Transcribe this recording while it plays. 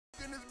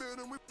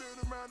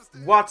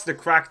What's the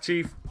crack,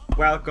 Chief?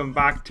 Welcome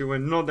back to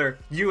another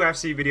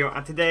UFC video,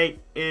 and today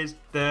is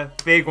the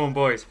big one,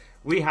 boys.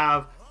 We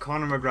have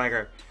Conor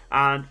McGregor,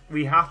 and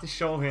we have to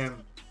show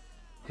him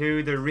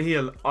who the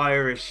real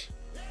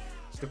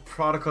the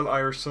prodigal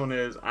Irish son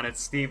is, and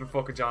it's Stephen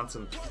fucking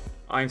Johnson.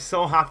 I'm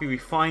so happy we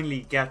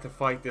finally get to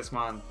fight this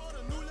man.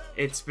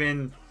 It's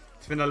been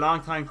a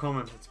long time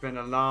coming. It's been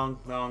a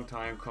long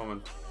time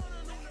coming.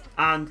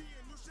 And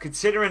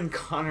considering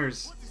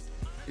Conor's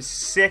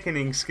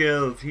sickening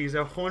skills, he's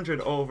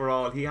 100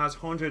 overall. He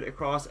has 100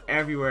 across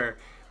everywhere.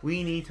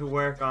 We need to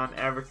work on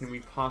everything we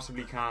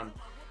possibly can.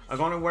 I'm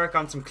going to work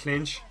on some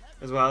clinch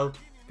as well,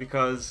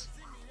 because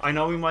I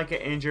know we might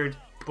get injured,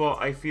 but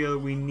I feel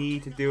we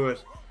need to do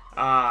it.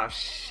 Ah,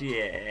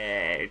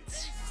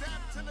 shit.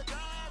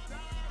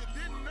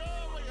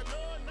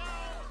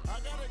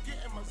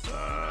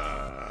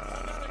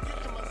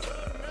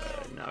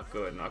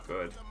 Not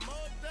good.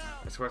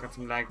 Let's work on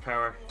some leg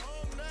power.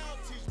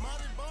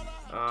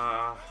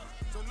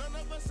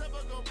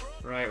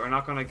 Right, we're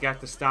not going to get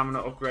the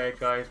stamina upgrade,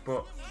 guys,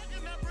 but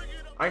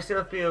I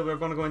still feel we're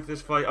going to go into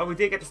this fight. Oh, we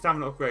did get the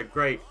stamina upgrade.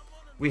 Great.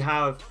 We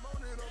have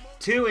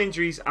 2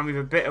 injuries and we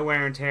have a bit of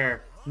wear and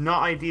tear.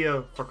 Not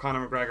ideal for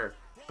Conor McGregor.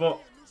 But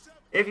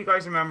if you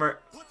guys remember,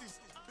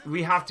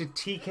 we have to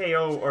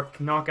TKO or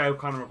knock out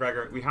Conor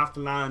McGregor. We have to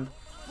land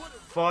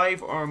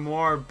 5 or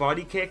more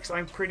body kicks,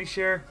 I'm pretty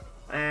sure.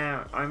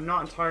 I'm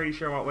not entirely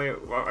sure what way.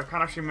 I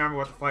can't actually remember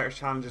what the fighters'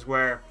 challenges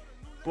were,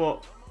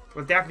 but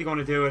we're definitely going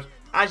to do it.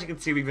 As you can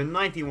see, we have a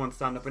 91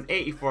 stand-up, an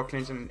 84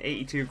 clinch, and an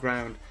 82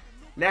 ground.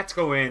 Let's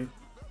go in.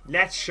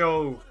 Let's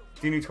show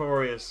the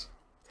notorious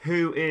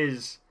who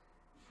is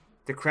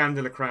the creme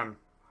de la creme.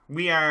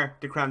 We are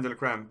the creme de la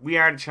creme. We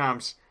are the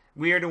champs.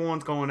 We are the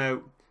ones going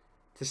out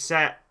to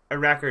set a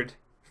record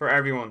for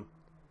everyone.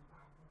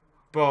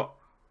 But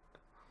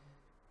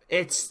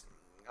it's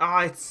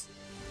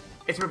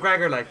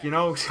McGregor, like, you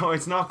know, so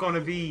it's not going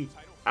to be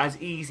as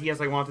easy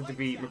as I want it to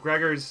be.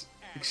 McGregor's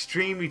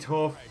extremely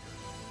tough,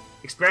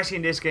 especially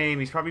in this game.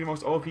 He's probably the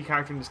most OP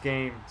character in this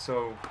game.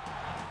 So,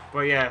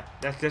 but yeah,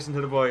 let's listen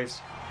to the boys.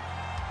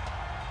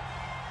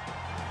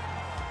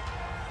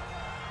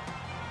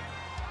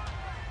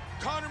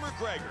 Conor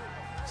McGregor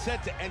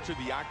set to enter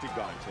the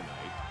octagon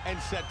tonight and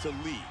set to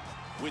lead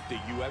with the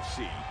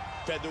UFC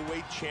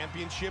featherweight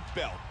championship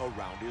belt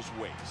around his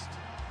waist.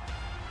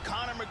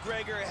 Conor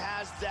McGregor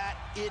has that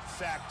it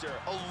factor,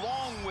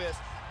 along with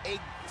a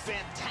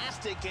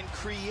fantastic and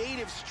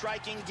creative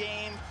striking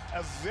game,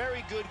 a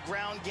very good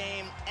ground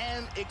game,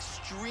 and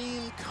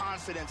extreme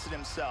confidence in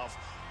himself.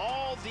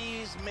 All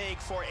these make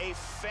for a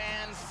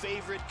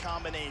fan-favorite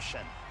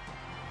combination.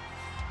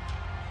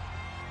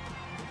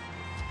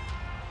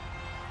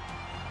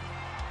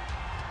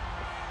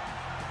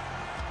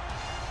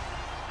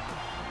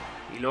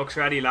 He looks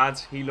ready,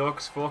 lads. He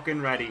looks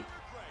fucking ready.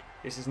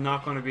 This is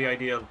not going to be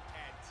ideal.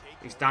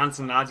 He's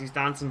dancing, lads. He's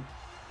dancing.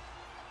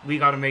 We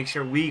got to make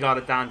sure we got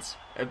to dance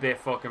a bit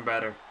fucking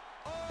better.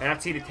 Now,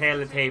 let's see the tail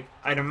of the tape.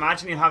 I'd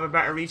imagine he'll have a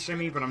better reach than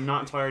me, but I'm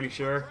not entirely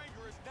sure.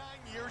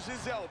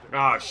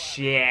 Oh,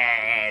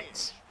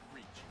 shit.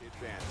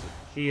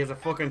 He has a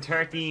fucking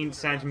 13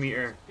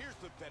 centimeter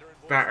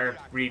better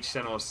reach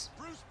than us.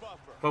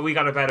 But we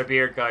got a better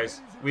beard,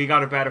 guys. We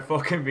got a better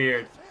fucking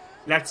beard.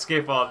 Let's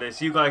skip all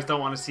this. You guys don't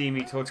want to see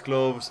me touch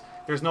gloves.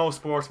 There's no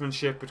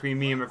sportsmanship between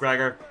me and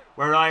McGregor.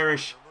 We're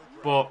Irish,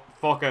 but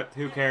fuck it.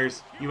 Who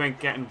cares? You ain't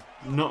getting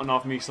nothing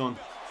off me, son.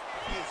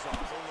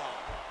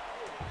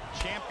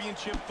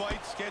 Championship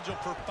fight scheduled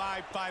for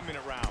 5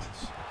 5-minute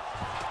rounds.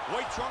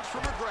 White trunks for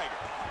McGregor.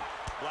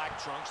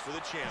 Black trunks for the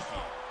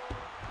champion.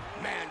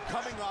 Man,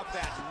 coming off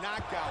that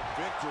knockout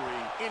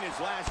victory in his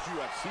last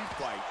UFC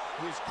fight,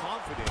 he's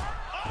confident.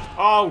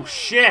 Oh,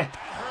 shit.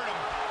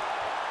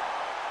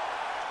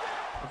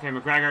 Okay,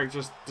 McGregor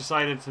just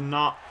decided to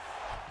not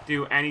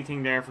do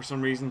anything there for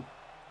some reason.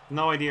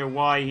 No idea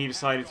why he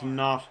decided to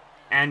not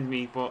end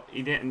me, but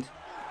he didn't.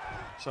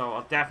 So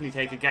I'll definitely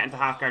take it. Get into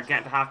half guard. Get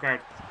into half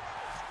guard.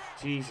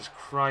 Jesus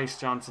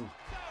Christ, Johnson.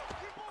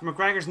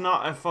 McGregor's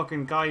not a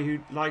fucking guy who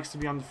likes to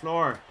be on the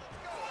floor.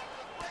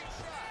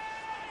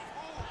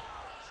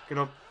 Get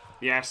up.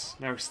 Yes.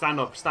 Now stand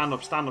up. Stand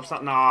up. Stand up.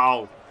 Stand.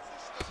 No.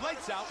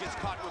 Lights out, gets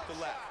caught with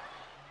the left.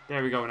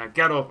 There we go. Now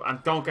get up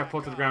and don't get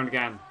put to the ground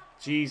again.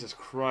 Jesus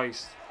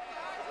Christ.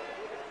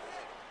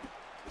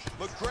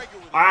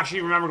 I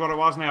actually remembered what it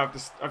was now. I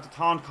have to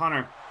taunt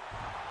Conor.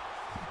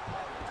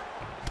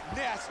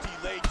 Nasty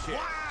leg kick.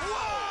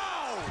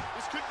 Whoa!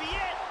 This could be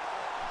it.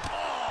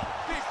 Oh,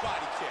 big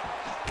body kick.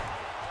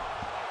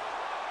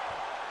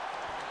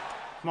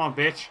 Come on,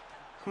 bitch.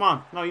 Come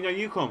on. No, you know,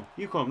 you come.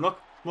 You come. Look.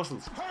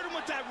 Muscles. Hurt him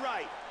with that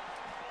right.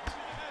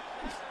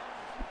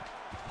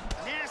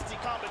 Nasty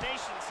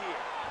combinations here.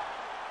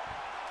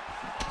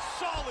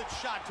 Solid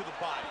shot to the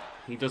body.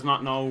 He does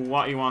not know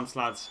what he wants,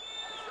 lads.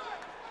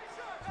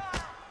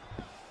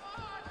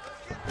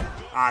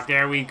 Ah,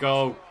 there we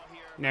go.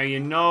 Now, you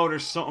know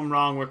there's something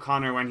wrong with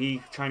Conor when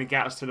he's trying to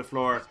get us to the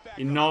floor.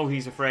 You know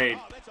he's afraid.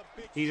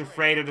 He's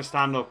afraid of the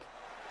stand-up.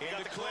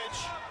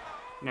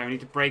 Now we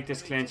need to break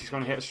this clinch. He's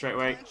going to hit us straight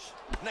away.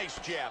 Nice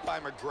jab by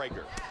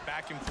McGregor.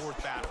 Back and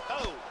forth battle.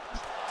 Oh,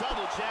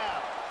 double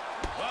jab.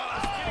 Oh,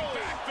 spinning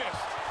back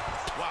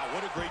fist. Wow,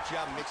 what a great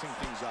job mixing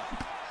things up.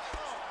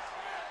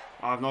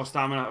 Oh, I have no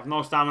stamina. I have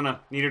no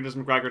stamina. Neither does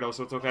McGregor though,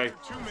 so it's okay.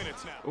 2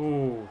 minutes now.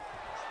 Ooh.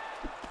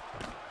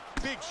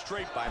 Big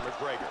straight by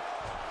McGregor.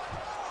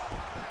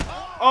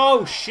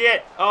 Oh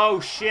shit! Oh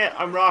shit!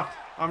 I'm rocked.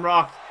 I'm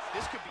rocked.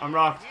 I'm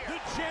rocked.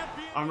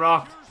 I'm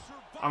rocked.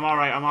 I'm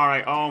alright. I'm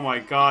alright. Oh my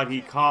god,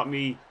 he caught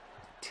me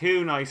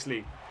too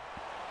nicely.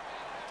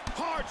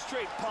 Hard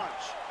straight punch.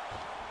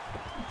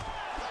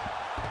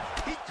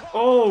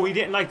 Oh, he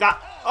didn't like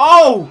that.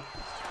 Oh!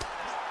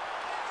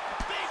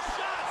 Big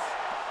shots.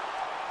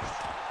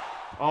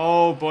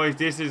 Oh boys,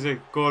 this is a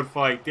good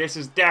fight. This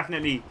is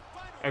definitely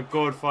a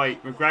good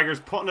fight.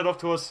 McGregor's putting it up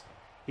to us.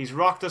 He's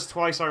rocked us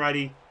twice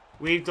already.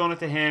 We've done it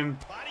to him.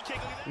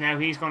 Now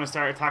he's going to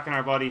start attacking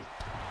our body.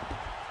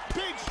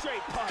 Big straight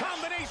punch.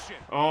 Combination.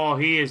 Oh,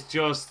 he is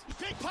just...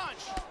 Big punch.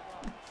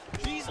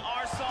 These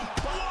are some...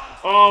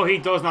 Oh, he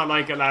does not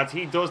like it, lads.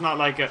 He does not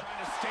like it.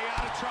 Trying to stay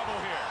out of trouble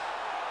here.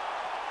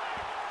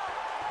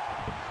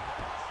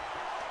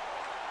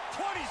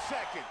 20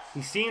 seconds.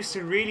 He seems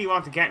to really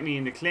want to get me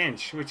in the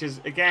clinch, which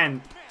is,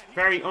 again,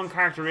 very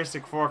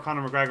uncharacteristic for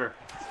Conor McGregor.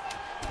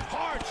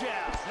 Hard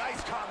jab.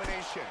 Nice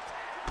combination.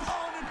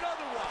 Oh, and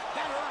another one.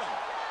 That hurt him.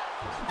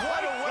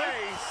 What a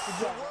way.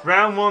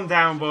 Round 1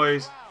 down,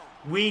 boys.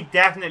 We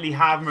definitely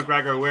have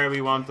McGregor where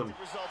we want him.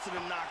 Results in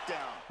a knockdown.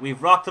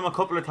 We've rocked him a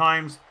couple of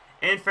times.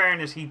 In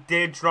fairness, he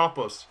did drop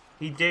us.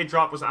 He did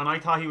drop us, and I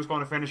thought he was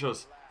going to finish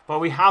us. But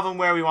we have him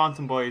where we want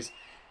him, boys.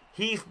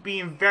 He's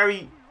being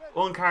very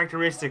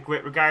uncharacteristic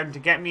with regard to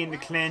get me in the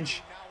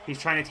clinch. He's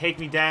trying to take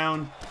me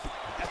down.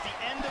 At the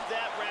end of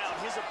that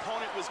round, his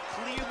opponent was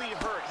clearly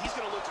hurt. He's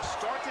going to look to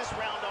start this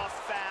round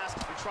off fast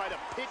and try to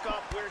pick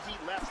up where he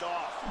left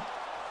off.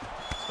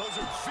 Those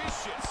are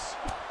vicious.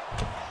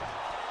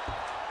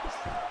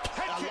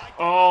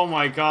 Oh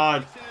my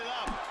god.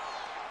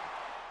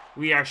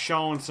 We are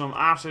showing some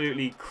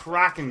absolutely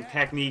cracking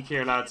technique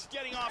here, lads.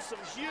 Getting off some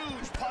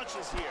huge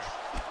punches here.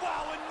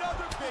 Wow,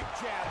 another big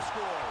jab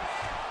scores.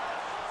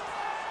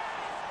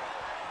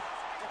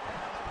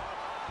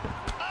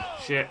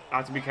 Shit, I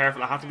have to be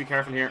careful. I have to be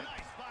careful here.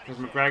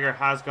 Because McGregor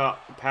has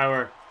got the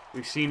power.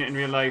 We've seen it in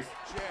real life.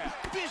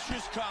 Jab.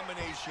 Vicious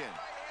combination.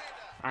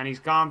 And he's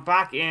gone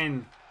back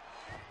in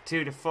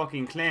to the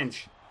fucking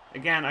clinch.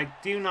 Again, I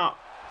do not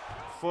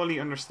fully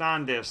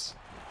understand this.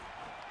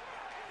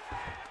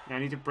 Now I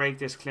need to break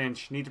this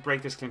clinch. Need to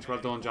break this clinch. Well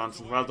done,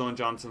 Johnson. Well done,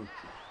 Johnson.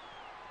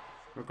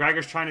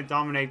 McGregor's trying to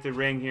dominate the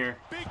ring here.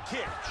 Big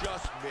kick,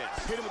 just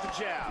missed. Hit him with the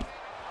jab.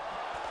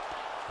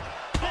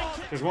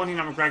 There's one thing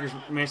that McGregor's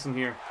missing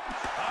here.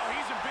 Oh,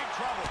 he's in big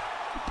trouble.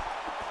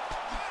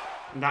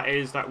 And that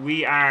is that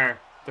we are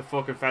the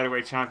fucking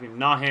featherweight champion,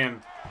 not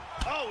him.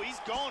 Oh, he's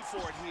going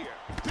for it here.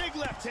 Big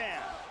left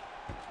hand.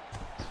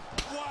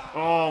 Wow.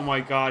 Oh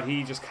my god,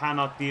 he just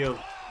cannot deal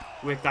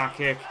with that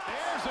kick.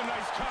 There's a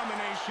nice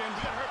combination.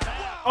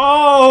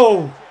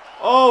 Oh!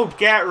 Oh,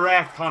 get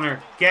wrecked,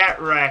 Conor.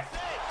 Get wrecked.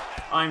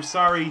 I'm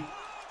sorry,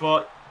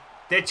 but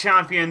the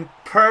champion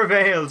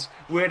prevails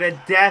with a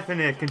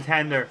definite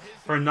contender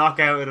for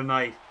knockout of the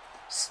night.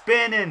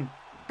 Spinning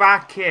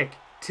back kick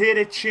to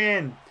the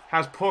chin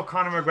has put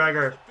Conor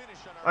McGregor...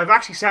 I've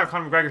actually sent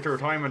Conor McGregor to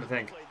retirement, I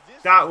think.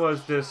 That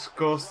was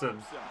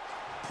disgusting.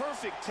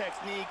 Perfect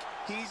technique.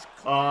 He's...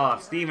 Oh,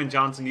 Stephen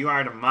Johnson, you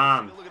are the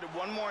man. Look at it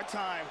one more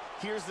time.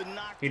 Here's the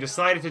knock. He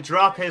decided to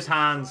drop his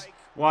hands.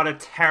 What a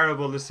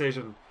terrible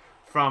decision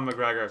from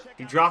McGregor.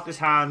 He dropped his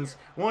hands.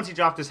 Once he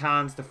dropped his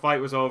hands, the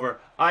fight was over.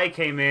 I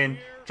came in,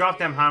 dropped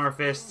them hammer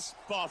fists,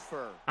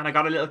 and I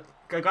got a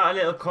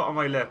little cut on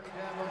my lip.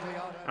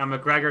 And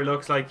McGregor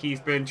looks like he's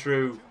been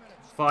through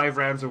 5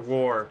 rounds of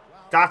war.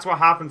 That's what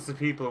happens to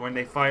people when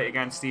they fight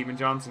against Stephen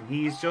Johnson.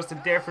 He's just a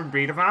different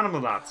breed of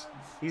animal, lads.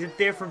 He's a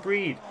different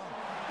breed.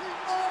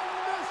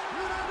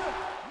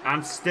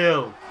 And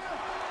still,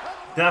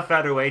 the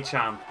featherweight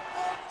champ,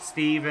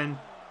 Stephen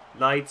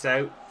Lights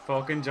Out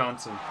fucking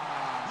Johnson.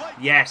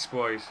 Yes,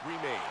 boys.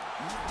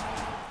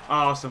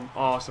 Awesome,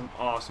 awesome,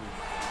 awesome.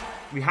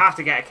 We have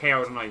to get a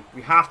KO tonight.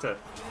 We have to.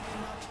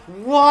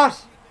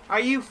 What? Are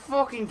you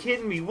fucking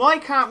kidding me? Why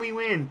can't we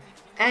win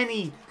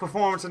any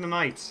performance of the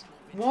nights?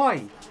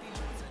 Why?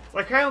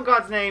 Like, how in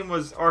God's name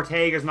was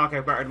Ortega's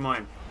knockout better than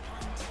mine?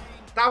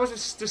 That was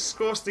a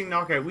disgusting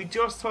knockout. We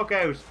just took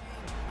out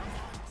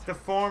the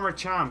former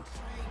champ.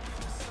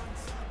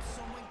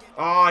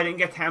 Oh, I didn't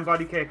get 10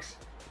 body kicks.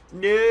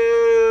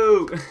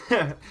 No!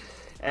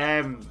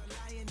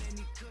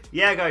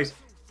 Yeah, guys,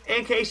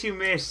 in case you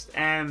missed,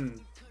 I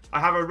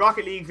have a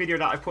Rocket League video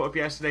that I put up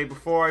yesterday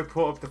before I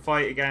put up the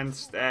fight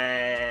against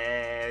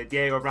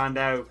Diego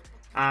Brandao,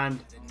 and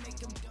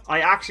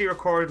I actually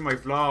recorded my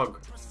vlog,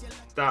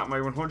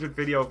 my 100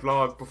 video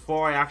vlog,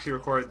 before I actually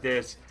recorded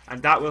this,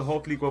 and that will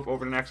hopefully go up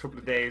over the next couple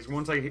of days.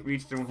 Once I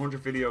reach the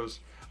 100 videos,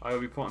 I will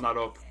be putting that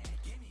up.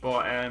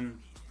 But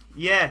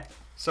yeah,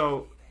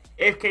 so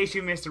in case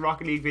you missed the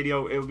Rocket League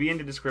video, it will be in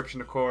the description,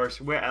 of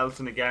course, with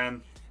Elton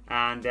again.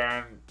 And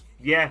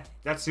yeah,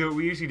 let's do what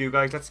we usually do,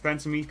 guys. Let's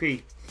spend some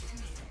EP.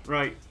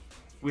 Right,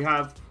 we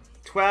have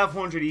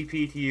 1200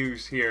 EP to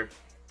use here.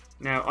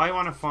 Now I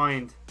want to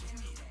find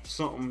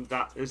something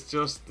that is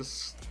just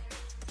this.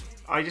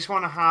 I just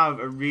want to have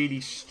a really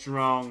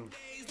strong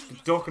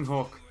duck and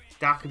hook.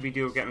 That could be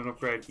doing getting an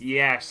upgrade.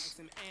 Yes.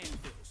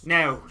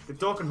 Now the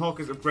duck and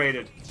hook is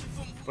upgraded,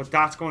 but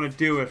that's going to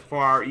do it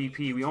for our EP.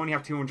 We only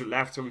have 200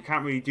 left, so we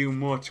can't really do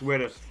much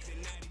with it.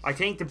 I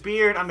think the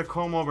beard and the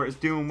comb over is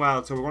doing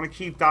well, so we're going to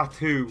keep that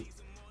too.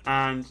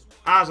 And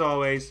as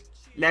always,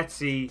 let's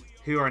see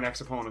who our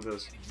next opponent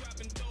is.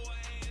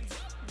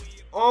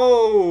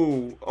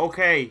 Oh,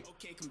 okay.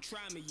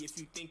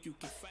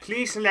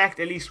 Please select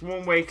at least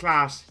one weight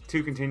class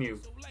to continue.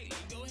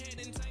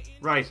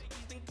 Right,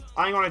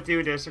 I'm going to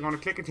do this. I'm going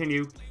to click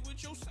continue.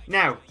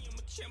 Now,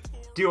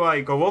 do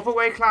I go up a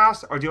weight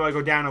class or do I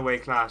go down a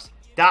weight class?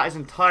 That is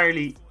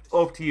entirely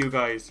up to you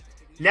guys.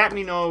 Let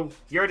me know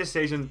your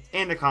decision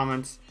in the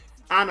comments.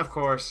 And of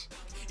course,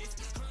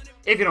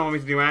 if you don't want me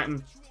to do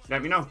anything,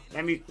 let me know.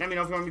 Let me know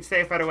if you want me to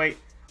stay a featherweight.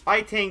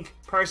 I think,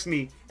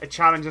 personally, a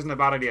challenge isn't a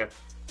bad idea.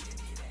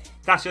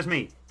 That's just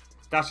me.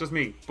 That's just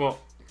me. But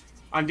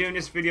I'm doing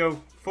this video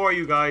for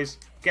you guys.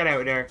 Get out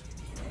of there.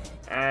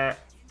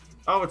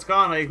 Oh, it's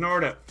gone. I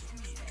ignored it.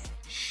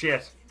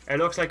 Shit. It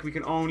looks like we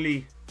can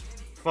only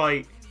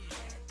fight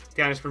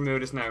Dennis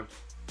Bermudez now.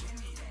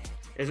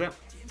 Is it?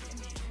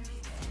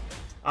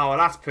 Oh, well,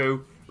 that's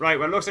poo. Right,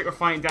 well, it looks like we're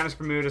fighting Dennis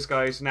Bermudez,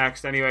 guys,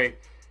 next. Anyway,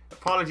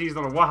 apologies.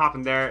 I don't know what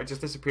happened there. It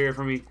just disappeared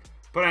from me.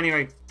 But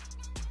anyway,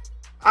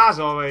 as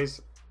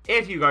always,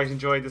 if you guys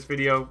enjoyed this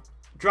video,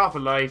 drop a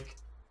like.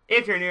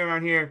 If you're new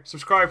around here,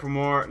 subscribe for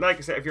more. Like I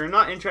said, if you're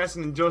not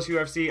interested in just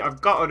UFC,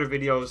 I've got other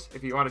videos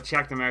if you want to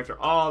check them out.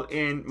 They're all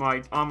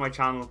on my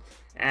channel.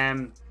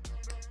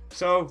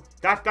 So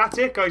that's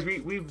it, guys.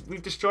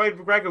 We've destroyed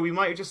McGregor. We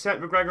might have just sent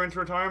McGregor into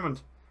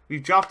retirement.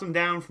 We've dropped him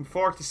down from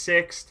 4th to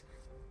 6th.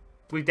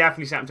 We've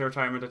definitely sent him to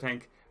retirement, I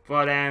think.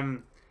 But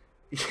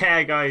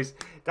yeah, guys,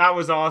 that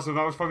was awesome.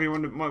 That was probably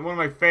one of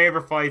my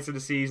favourite fights of the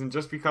season,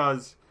 just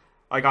because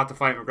I got to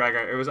fight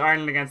McGregor. It was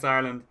Ireland against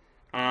Ireland,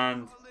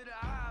 and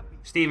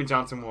Steven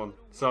Johnson won.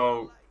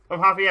 So I'm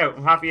happy out.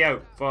 I'm happy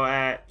out.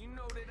 But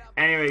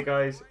anyway,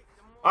 guys,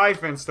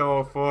 I've been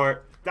Stowe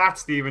for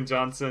that's Steven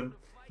Johnson.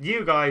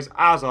 You guys,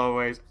 as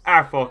always,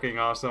 are fucking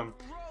awesome.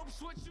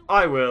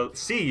 I will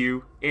see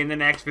you in the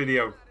next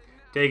video.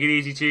 Take it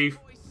easy, Chief.